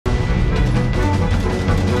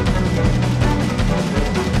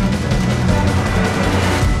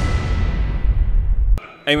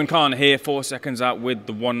Eamon Khan here, 4 seconds out with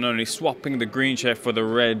the one and only, swapping the green chair for the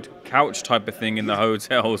red couch type of thing in the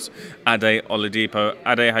hotels. Ade Oladipo.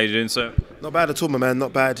 Ade, how you doing, sir? Not bad at all, my man.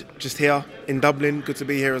 Not bad. Just here in Dublin. Good to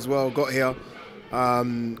be here as well. Got here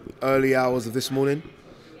early hours of this morning,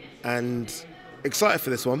 and excited for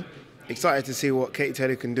this one. Excited to see what Katie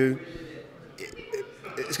Taylor can do.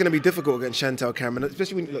 It's going to be difficult against Chantelle Cameron,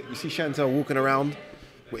 especially when you see Chantelle walking around,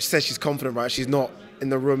 which says she's confident, right? She's not in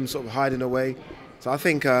the room sort of hiding away. So I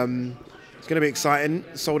think it's going to be exciting.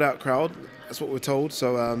 Sold out crowd. That's what we're told.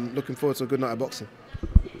 So looking forward to a good night of boxing.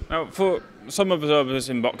 Now, for some observers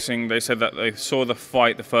in boxing, they said that they saw the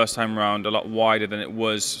fight the first time round a lot wider than it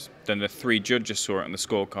was, than the three judges saw it on the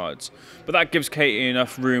scorecards. But that gives Katie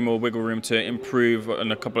enough room or wiggle room to improve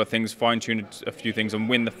on a couple of things, fine-tune a few things and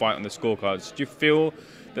win the fight on the scorecards. Do you feel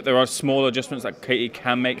that there are small adjustments that Katie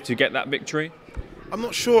can make to get that victory? I'm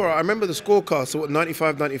not sure. I remember the scorecard, so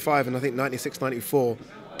 95-95 and I think 96-94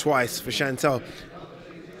 twice for Chantelle.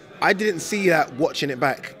 I didn't see that watching it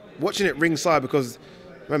back. Watching it ringside, because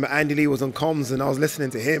remember Andy Lee was on comms and I was listening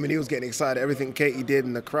to him and he was getting excited at everything Katie did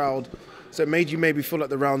in the crowd. So it made you maybe feel like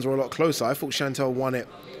the rounds were a lot closer. I thought Chantelle won it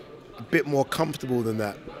a bit more comfortable than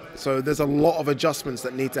that. So there's a lot of adjustments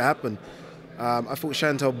that need to happen. I thought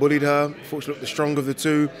Chantelle bullied her. I thought she looked the stronger of the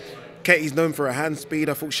two. Katie's known for her hand speed.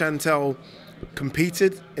 I thought Chantelle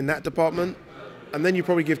competed in that department. And then you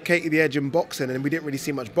probably give Katie the edge in boxing, and we didn't really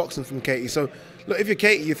see much boxing from Katie. So look, if you're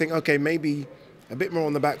Katie, you think, okay, maybe a bit more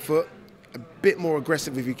on the back foot, a bit more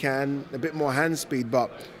aggressive if you can, a bit more hand speed.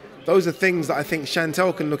 But those are things that I think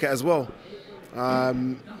Chantelle can look at as well.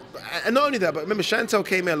 And not only that, but remember Chantelle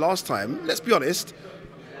came here last time, let's be honest,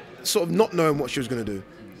 sort of not knowing what she was going to do.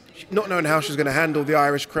 Not knowing how she was going to handle the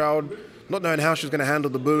Irish crowd, not knowing how she was going to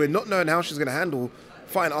handle the booing, not knowing how she was going to handle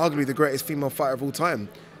fighting arguably the greatest female fighter of all time.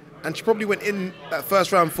 And she probably went in that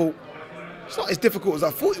first round, thought, it's not as difficult as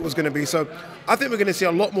I thought it was going to be. So I think we're going to see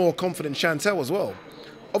a lot more confident Chantelle as well.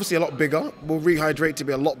 Obviously a lot bigger, will rehydrate to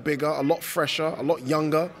be a lot bigger, a lot fresher, a lot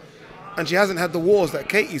younger. And she hasn't had the wars that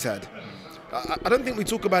Katie's had. I don't think we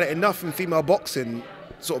talk about it enough in female boxing,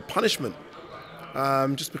 sort of punishment.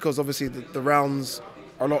 Just because obviously the rounds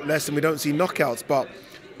are a lot less and we don't see knockouts. But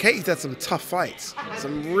Katie's had some tough fights.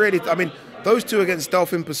 Some really, I mean, those two against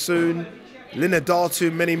Delphine Pursoon, Lina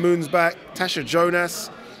Dartu many moons back, Tasha Jonas,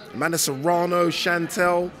 Amanda Serrano,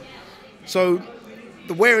 Chantelle. So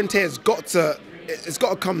the wear and tear has got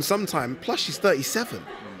to come sometime. Plus she's 37.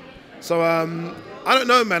 So I don't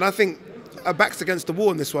know, man. I think her back's against the wall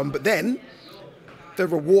in this one. But then the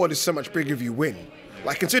reward is so much bigger if you win.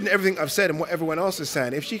 Like, considering everything I've said and what everyone else is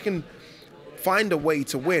saying, if she can find a way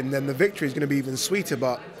to win, then the victory is going to be even sweeter.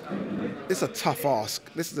 But this is a tough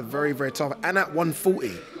ask. This is a very, very tough. And at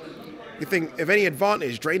 140, you think, if any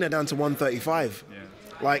advantage, drain her down to 135. Yeah.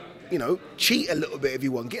 Like, you know, cheat a little bit if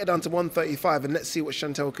you want. Get her down to 135 and let's see what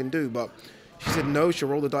Chantelle can do. But she said no, she'll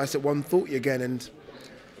roll the dice at 140 again. And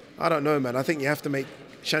I don't know, man. I think you have to make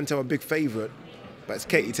Chantelle a big favourite. But it's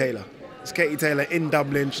Katie Taylor. It's Katie Taylor in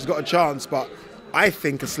Dublin. She's got a chance, but I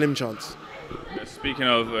think a slim chance. Speaking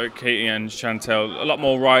of Katie and Chantelle, a lot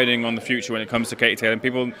more riding on the future when it comes to Katie Taylor. And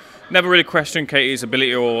people never really question Katie's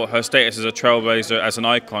ability or her status as a trailblazer, as an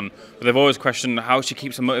icon. But they've always questioned how she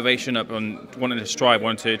keeps her motivation up and wanting to strive,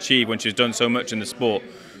 wanting to achieve when she's done so much in the sport.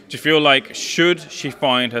 Do you feel like, should she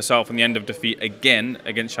find herself in the end of defeat again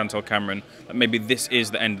against Chantelle Cameron, that maybe this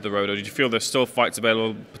is the end of the road? Or do you feel there's still fights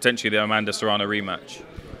available, potentially the Amanda Serrano rematch?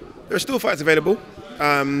 There are still fights available.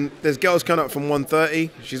 There's girls coming up from 130.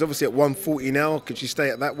 She's obviously at 140 now. Could she stay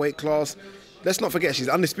at that weight class? Let's not forget she's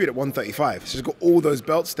undisputed at 135. She's got all those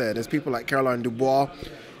belts there. There's people like Caroline Dubois.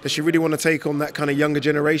 Does she really want to take on that kind of younger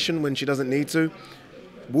generation when she doesn't need to?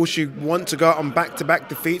 Will she want to go out on back-to-back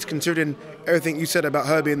defeats, considering everything you said about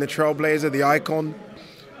her being the trailblazer, the icon?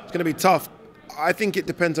 It's going to be tough. I think it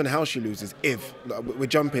depends on how she loses. If, we're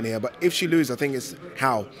jumping here, but if she loses, I think it's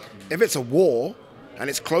how. If it's a war and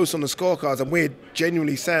it's close on the scorecards and we're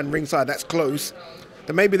genuinely saying ringside that's close,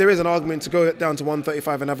 then maybe there is an argument to go down to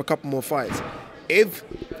 135 and have a couple more fights. If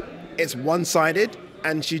it's one-sided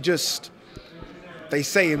and she just, they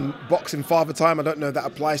say in boxing father time, I don't know if that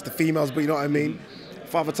applies to females, but you know what I mean,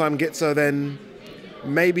 father time gets her, then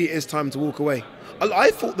maybe it is time to walk away. I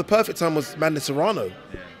thought the perfect time was Amanda Serrano,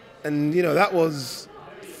 and you know, that was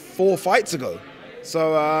 4 fights ago.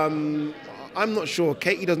 So I'm not sure.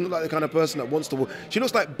 Katie doesn't look like the kind of person that wants to walk. She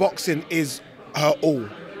looks like boxing is her all.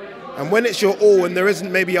 And when it's your all and there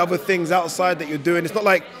isn't maybe other things outside that you're doing, it's not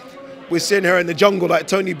like we're seeing her in the jungle like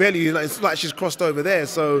Tony Bellew. It's like she's crossed over there.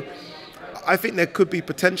 So I think there could be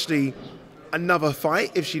potentially another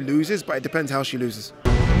fight if she loses, but it depends how she loses.